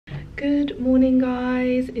Good morning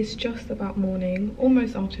guys, it's just about morning,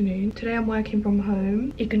 almost afternoon. Today I'm working from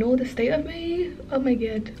home. Ignore the state of me. Oh my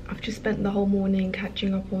god, I've just spent the whole morning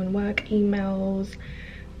catching up on work emails,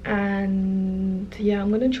 and yeah, I'm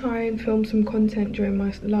gonna try and film some content during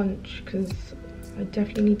my lunch because I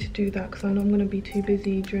definitely need to do that because I know I'm gonna be too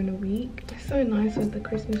busy during the week. It's so nice with the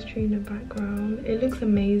Christmas tree in the background. It looks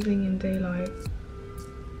amazing in daylight.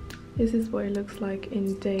 This is what it looks like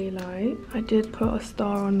in daylight. I did put a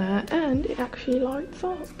star on there and it actually lights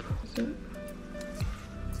up. So,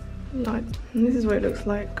 and this is what it looks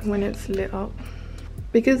like when it's lit up.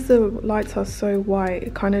 Because the lights are so white,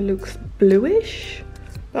 it kind of looks bluish,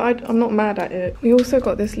 but I'm not mad at it. We also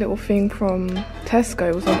got this little thing from Tesco.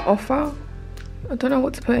 It was on offer. I don't know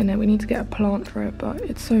what to put in it. We need to get a plant for it, but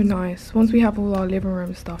it's so nice. Once we have all our living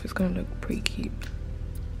room stuff, it's gonna look pretty cute.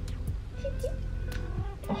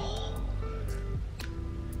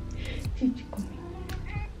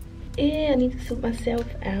 Yeah, I need to sort myself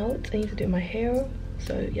out. I need to do my hair.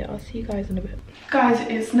 So yeah, I'll see you guys in a bit. Guys,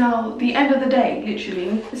 it's now the end of the day,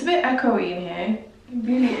 literally. It's a bit echoey in here. It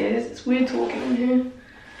really is. It's weird talking in here.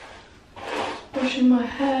 Brushing my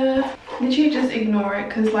hair. Literally just ignore it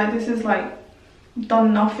because like this is like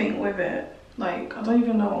done nothing with it. Like I don't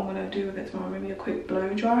even know what I'm gonna do with it tomorrow. Maybe a quick blow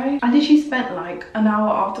dry. I literally spent like an hour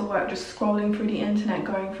after work just scrolling through the internet,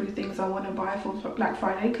 going through things I want to buy for Black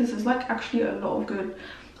Friday because there's like actually a lot of good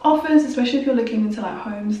offers, especially if you're looking into like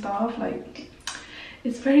home stuff. Like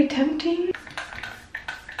it's very tempting.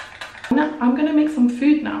 Now I'm gonna make some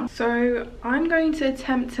food now. So I'm going to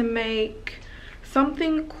attempt to make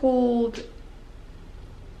something called,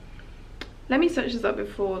 let me search this up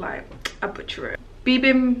before like I butcher it.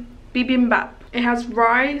 Bibimbap. It has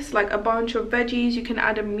rice, like a bunch of veggies. You can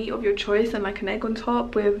add a meat of your choice and like an egg on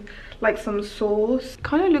top with like some sauce.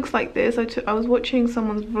 Kind of looks like this. I was watching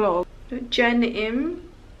someone's vlog, Jen Im,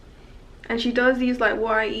 and she does these like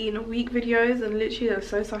what I eat in a week videos, and literally they're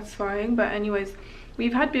so satisfying. But anyways,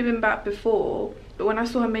 we've had bibimbap before, but when I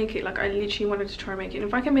saw her make it, like I literally wanted to try and make it. And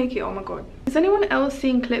if I can make it, oh my god. Has anyone else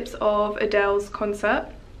seen clips of Adele's concert?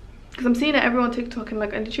 Because I'm seeing it everywhere on TikTok and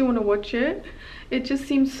like I literally want to watch it. It just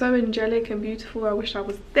seems so angelic and beautiful. I wish I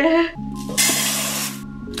was there.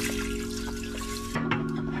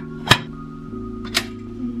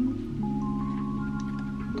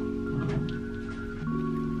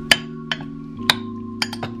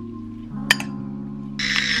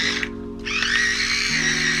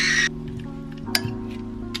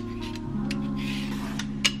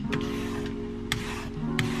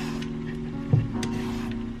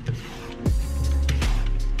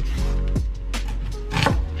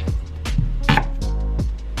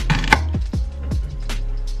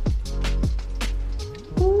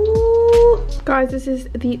 Guys, this is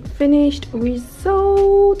the finished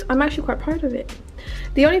result. I'm actually quite proud of it.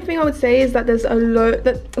 The only thing I would say is that there's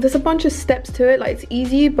a bunch of steps to it. Like it's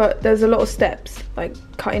easy, but there's a lot of steps, like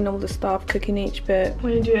cutting all the stuff, cooking each bit. I'm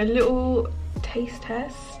gonna do a little taste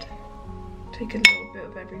test. Take a little bit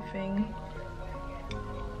of everything.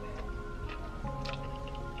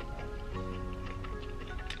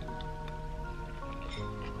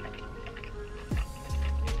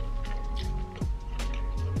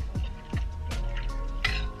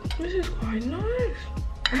 This is quite nice.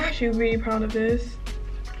 I'm actually really proud of this.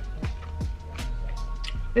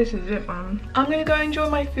 This is it, man. I'm gonna go enjoy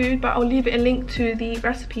my food, but I'll leave a link to the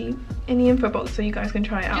recipe in the info box so you guys can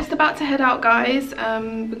try it out. Just about to head out, guys.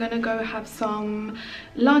 We're gonna go have some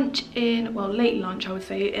lunch in, well, late lunch I would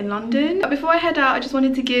say, in London. But before I head out, I just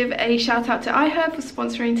wanted to give a shout out to iHerb for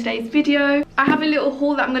sponsoring today's video. I have a little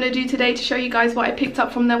haul that I'm gonna do today to show you guys what I picked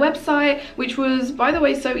up from their website, which was, by the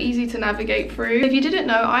way, so easy to navigate through. If you didn't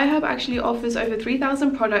know, iHerb actually offers over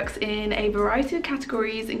 3,000 products in a variety of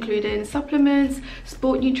categories, including supplements,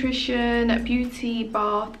 sport nutrition, beauty,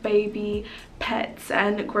 bath, baby, pets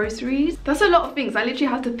and groceries. That's a lot of things. I literally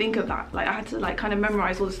had to think of that. Like I had to like kind of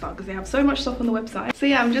memorize all the stuff because they have so much stuff on the website. So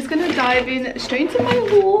yeah, I'm just gonna dive in straight into my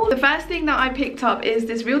haul. The first thing that I picked up is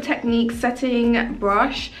this Real Technique setting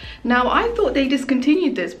brush. Now I thought they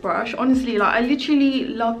discontinued this brush. Honestly, like I literally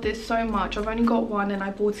love this so much. I've only got one and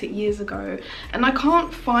I bought it years ago and I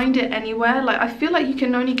can't find it anywhere. Like I feel like you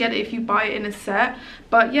can only get it if you buy it in a set.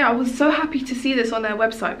 But yeah, I was so happy to see this on their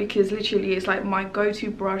website because literally it's like my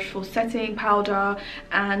go-to brush for setting powder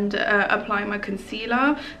and applying my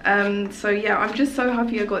concealer. So yeah, I'm just so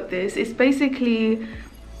happy I got this. It's basically,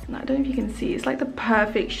 I don't know if you can see, it's like the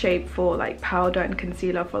perfect shape for like powder and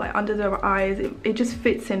concealer for like under the eyes. It just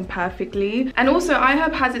fits in perfectly. And also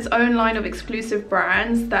iHerb has its own line of exclusive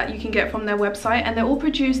brands that you can get from their website, and they're all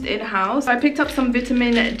produced in-house. I picked up some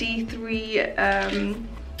vitamin D3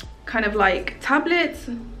 kind of like tablets.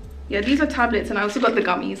 yeah, these are tablets, and I also got the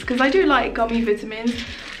gummies because I do like gummy vitamins.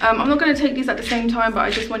 I'm not going to take these at the same time, but I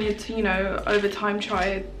just wanted to, you know, over time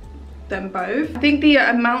try them both. I think the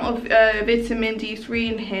amount of vitamin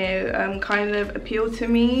D3 in here kind of appealed to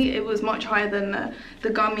me. It was much higher than the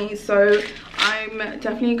gummies, so I'm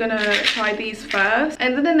definitely gonna try these first.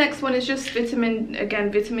 And then the next one is just vitamin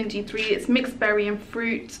D3. It's mixed berry and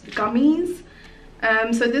fruit gummies.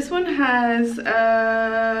 So this one has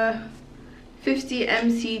 50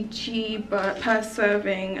 mcg per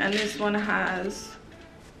serving, and this one has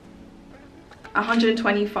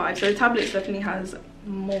 125, so the tablets definitely has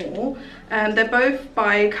more. They're both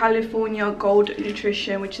by California Gold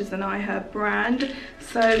Nutrition, which is an iHerb brand.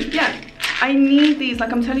 So yeah, I need these.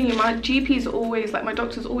 Like I'm telling you, my GP is always, like my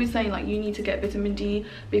doctor's always saying, like, you need to get vitamin D,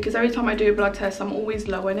 because every time I do a blood test I'm always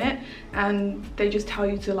low in it, and they just tell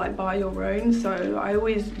you to like buy your own, so I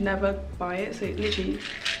always never buy it. So literally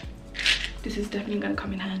this is definitely going to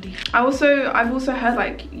come in handy. I've also heard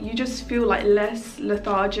like you just feel like less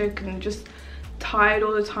lethargic and just tired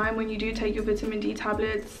all the time when you do take your vitamin D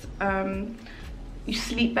tablets. You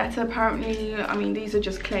sleep better apparently. I mean, these are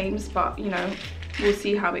just claims, but you know, we'll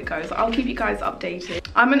see how it goes. I'll keep you guys updated.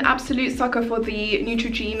 I'm an absolute sucker for the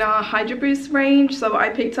Neutrogena Hydro Boost range, so I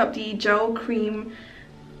picked up the gel cream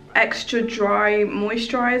extra dry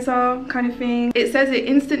moisturizer kind of thing. It says it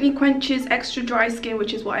instantly quenches extra dry skin,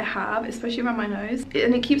 which is what I have, especially around my nose,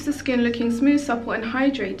 and it keeps the skin looking smooth, supple and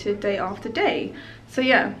hydrated day after day. So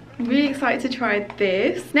yeah, really excited to try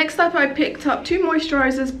this. Next up, I picked up 2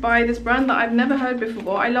 moisturizers by this brand that I've never heard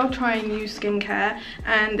before. I love trying new skincare,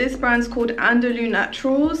 and this brand's called Andalou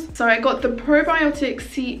Naturals. So I got the Probiotic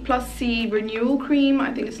C+C Renewal cream.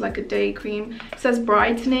 I think it's like a day cream. It says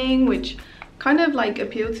brightening, which kind of like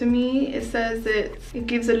appealed to me. It says it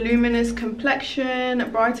gives a luminous complexion, a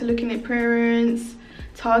brighter looking appearance,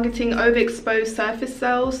 targeting overexposed surface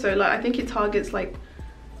cells. So like I think it targets like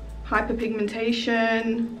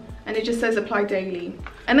hyperpigmentation, and it just says apply daily.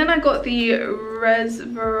 And then I got the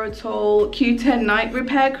Resveratrol Q10 night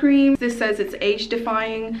repair cream. This says it's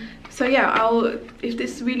age-defying. So yeah, if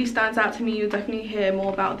this really stands out to me, you'll definitely hear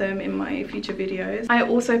more about them in my future videos. I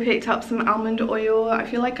also picked up some almond oil. I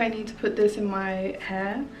feel like I need to put this in my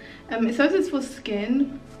hair. It says it's for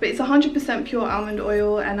skin, but it's 100% pure almond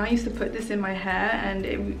oil, and I used to put this in my hair and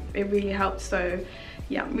it really helped. So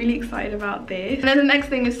yeah, I'm really excited about this. And then the next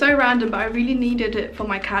thing is so random, but I really needed it for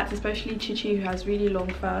my cats, especially Chichi, who has really long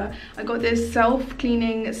fur. I got this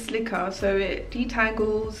self-cleaning slicker, so it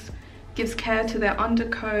detangles, gives care to their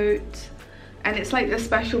undercoat, and it's like a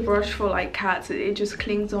special brush for like cats. It just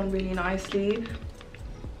clings on really nicely.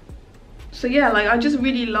 So yeah, like I just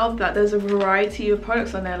really love that there's a variety of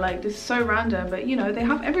products on there. Like this is so random, but you know, they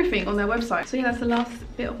have everything on their website. So yeah, that's the last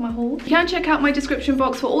bit of my haul. You can check out my description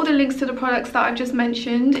box for all the links to the products that I've just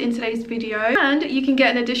mentioned in today's video, and you can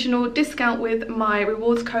get an additional discount with my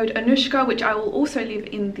rewards code Anushka, which I will also leave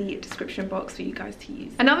in the description box for you guys to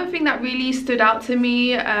use. Another thing that really stood out to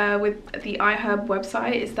me with the iHerb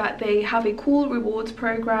website is that they have a cool rewards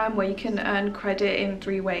program where you can earn credit in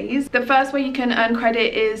 3 ways. The first way you can earn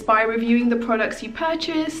credit is by reviewing the products you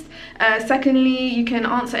purchased. Secondly, you can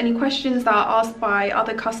answer any questions that are asked by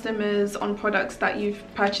other customers on products that you've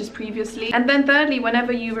purchased previously. And then thirdly,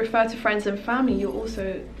 whenever you refer to friends and family, you'll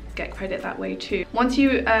also get credit that way too. Once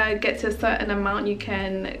you get to a certain amount, you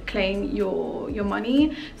can claim your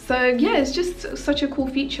money. So yeah, it's just such a cool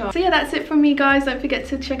feature. So yeah, that's it from me, guys. Don't forget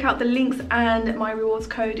to check out the links and my rewards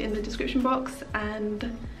code in the description box,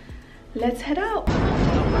 and let's head out.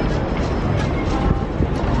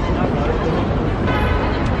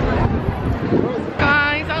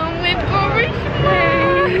 Guys, I'm with Gummies.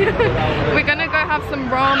 We're gonna go have some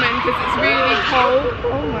ramen because it's really cold.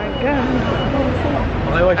 Oh my god.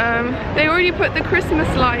 They already put the Christmas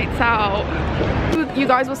lights out. You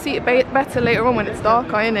guys will see it better later on when it's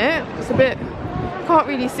darker, innit? It's a bit, can't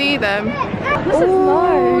really see them.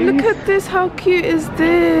 Oh, nice. Look at this, how cute is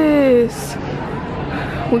this?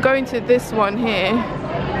 We're going to this one here,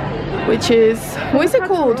 which is, what is it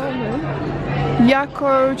called?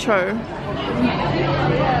 Yakocho.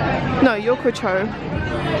 No, Yokocho.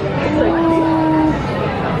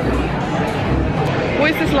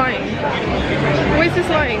 Where's this lying? Where's this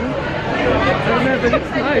lying? I don't know, but it looks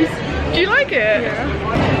nice. Do you like it? Yeah.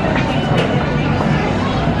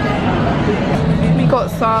 We got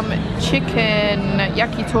some chicken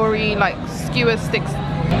yakitori, like skewer sticks.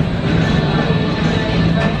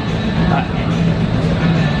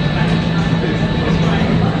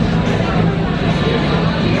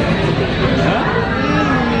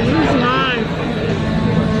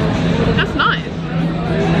 That's nice.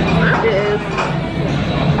 It is.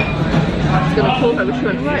 It's gonna pull her, but she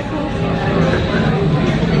went right breakfast?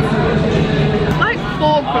 It's like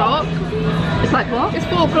 4 o'clock. It's like what? It's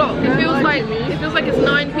 4 o'clock. It feels like it's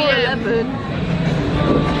 9 p.m.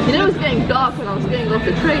 You know, it was getting dark when I was getting off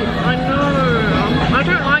the train. I know. I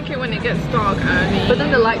don't like it when it gets dark early. But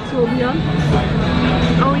then the lights will be on.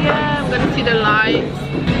 Oh yeah, I'm gonna see the lights.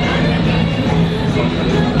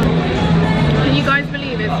 Can you guys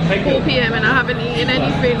believe it's 4 p.m. and I haven't eaten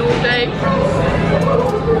anything all day?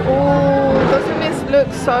 Oh, doesn't this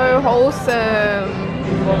look so wholesome?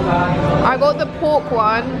 I got the pork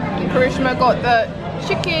one and Karishma got the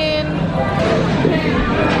chicken.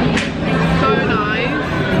 So nice.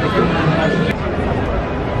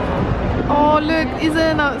 Oh look,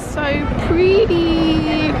 isn't that so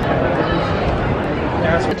pretty?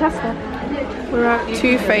 The tester. We're at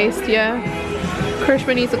Too Faced, yeah.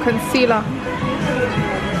 Karishma needs a concealer.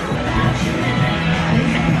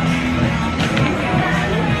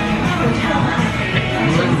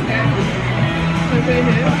 Over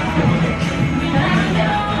here.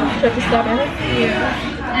 Should I just stab in it? Yeah.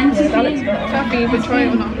 That looks better. Happy, but try it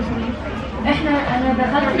or not. I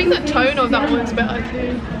think the tone of that one's better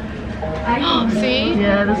too. See?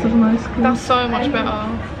 Yeah, this is nice. That's so much better.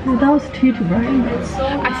 Oh, that was too bright.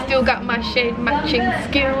 I still got my shade matching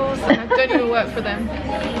skills and I don't even work for them.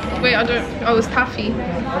 Wait, I don't. Oh, it's taffy.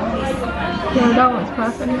 Yeah, that one's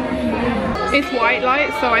perfect. It's white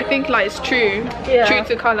light, so I think like it's true. Yeah. True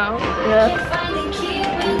to colour. Yeah.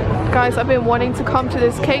 Guys, I've been wanting to come to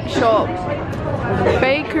this cake shop.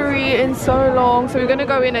 Bakery in so long, so we're gonna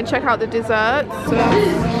go in and check out the desserts. So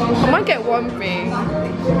I might get one thing.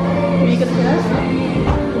 Are you gonna get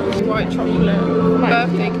it? White chocolate.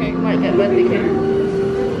 Birthday cake. Might get birthday cake.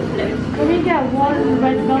 Can we get one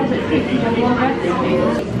red velvet cake and one birthday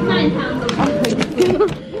cake?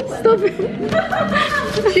 Stop it.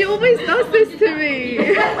 She always does this to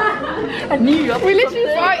me. I knew you. We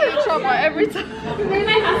literally fight each other every time.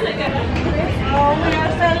 Oh, we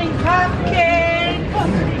are selling cupcakes.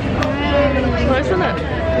 Nice, isn't it?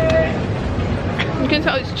 You can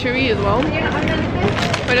tell it's chewy as well.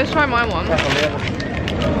 Wait, let's try my one.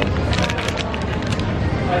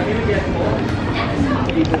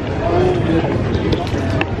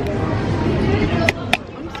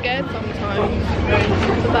 I'm scared sometimes.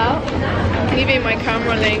 What's about? Leaving my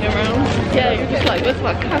camera laying around. Yeah, you're just like, where's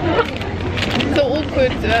my camera? It's an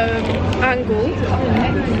awkward angle.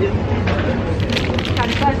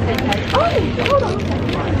 Oh, hold on.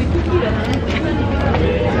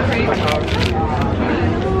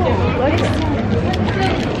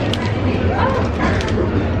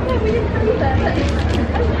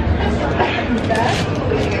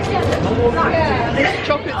 It's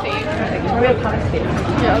chocolatey.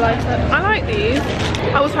 Yeah, I like that. I like these.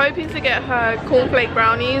 I was hoping to get her cornflake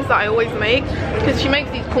brownies that I always make, because she makes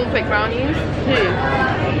these cornflake brownies.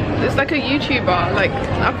 It's like a YouTuber, like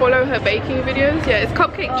I follow her baking videos. Yeah, it's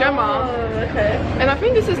Cupcake Gemma. Oh, okay. And I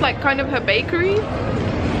think this is like kind of her bakery.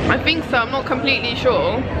 I think so, I'm not completely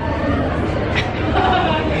sure.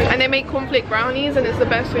 And they make cornflake brownies and it's the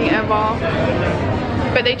best thing ever.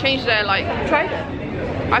 But they changed their like... Tried it?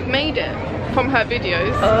 I've made it from her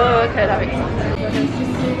videos. Oh, okay, that makes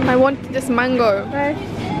sense. I want this mango. Okay.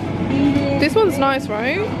 This one's nice,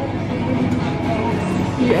 right?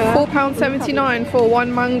 Yeah. £4.79 for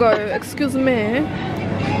one mango. Excuse me.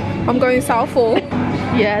 I'm going Southall.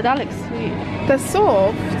 Yeah, that looks sweet. They're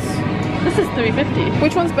soft. This is $3.50.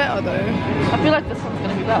 Which one's better though? I feel like this one's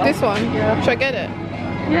gonna be better. This one? Yeah. Should I get it?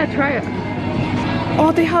 Yeah, try it.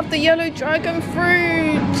 Oh, they have the yellow dragon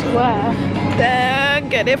fruit. Where? There,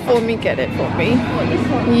 get it for me, get it for me. What, this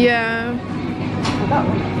one? Yeah. Oh, that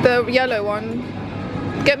one? The yellow one.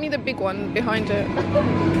 Get me the big one behind it.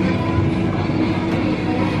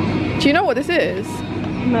 Do you know what this is?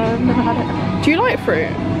 No, I've never had it. Do you like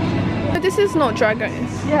fruit? But this is not dragon.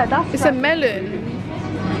 Yeah, that's It's a melon.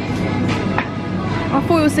 I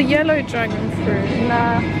thought it was the yellow dragon fruit.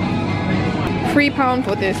 Nah. £3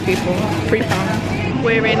 for this, people. £3.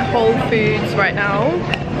 We're in Whole Foods right now.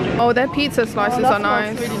 Oh, their pizza slices are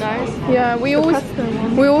nice. Really nice. Yeah, we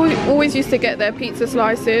always used to get their pizza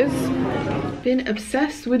slices. Been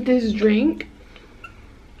obsessed with this drink.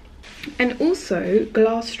 And also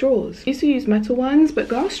glass straws. I used to use metal ones, but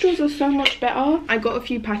glass straws are so much better. I got a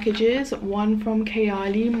few packages, one from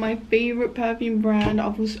Kayali, my favorite perfume brand.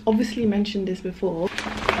 I've obviously mentioned this before,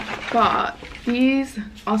 but these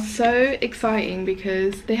are so exciting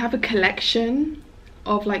because they have a collection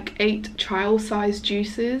of like 8 trial size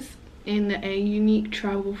juices in a unique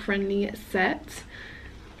travel friendly set.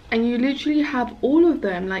 And you literally have all of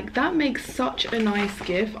them. Like, that makes such a nice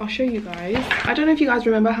gift. I'll show you guys. I don't know if you guys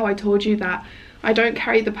remember how I told you that I don't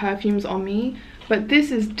carry the perfumes on me But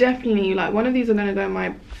this is definitely like one of these are gonna go in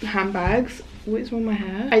my handbags. What is wrong with my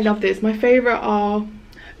hair? I love this. My favorite are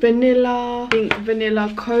vanilla, I think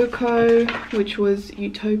vanilla cocoa, which was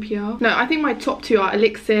Utopia. No, I think my top two are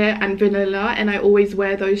elixir and vanilla, and I always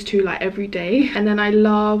wear those two like every day. And then I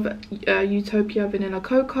love Utopia vanilla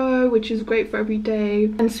cocoa, which is great for every day.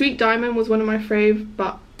 And Sweet Diamond was one of my fave,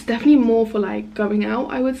 but it's definitely more for like going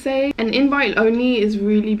out, I would say. And Invite Only is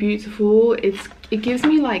really beautiful. It gives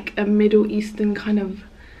me like a Middle Eastern kind of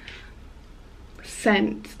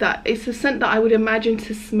scent. That it's a scent that I would imagine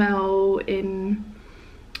to smell in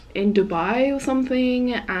Dubai or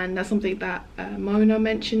something, and that's something that Mona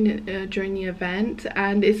mentioned during the event.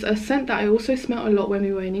 And it's a scent that I also smelled a lot when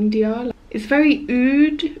we were in India. It's very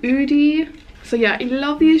oud-y. So yeah, I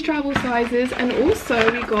love these travel sizes. And also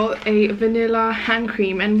we got a vanilla hand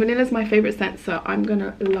cream, and vanilla is my favorite scent, so I'm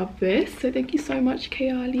gonna love this. So thank you so much,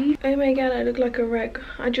 Kayali. Oh my god, I look like a wreck.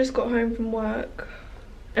 I just got home from work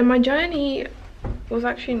and my journey was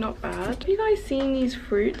actually not bad. Have you guys seen these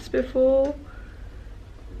fruits before?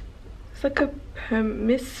 It's like a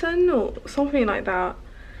permission or something like that.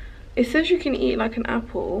 It says you can eat like an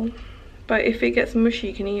apple, but if it gets mushy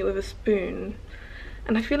you can eat it with a spoon.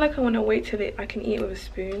 And I feel like I want to wait till I can eat it with a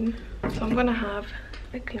spoon. So I'm gonna have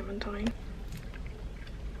a clementine.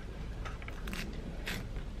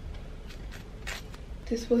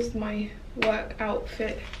 This was my work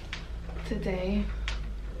outfit today.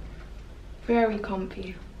 Very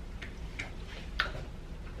comfy.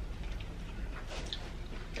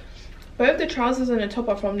 Both the trousers and the top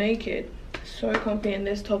are from Naked. So comfy, and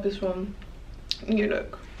this top is from New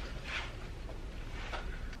Look.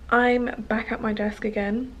 I'm back at my desk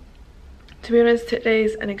again. To be honest,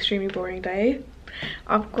 today's an extremely boring day.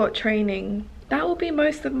 I've got training. That will be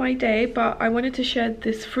most of my day, but I wanted to share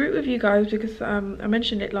this fruit with you guys because I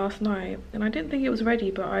mentioned it last night and I didn't think it was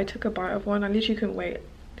ready, but I took a bite of one. I literally couldn't wait.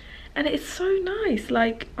 And it's so nice.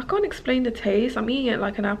 Like, I can't explain the taste. I'm eating it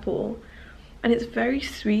like an apple and it's very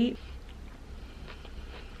sweet.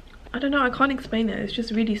 I don't know, I can't explain it. It's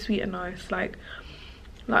just really sweet and nice. Like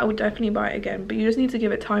I would definitely buy it again, but you just need to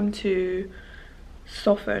give it time to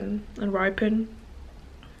soften and ripen.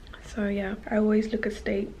 So yeah, I always look a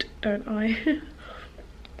state, don't I?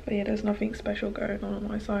 But yeah, there's nothing special going on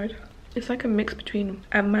my side. It's like a mix between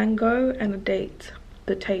a mango and a date.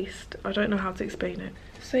 The taste, I don't know how to explain it.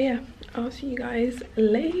 So yeah, I'll see you guys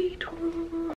later.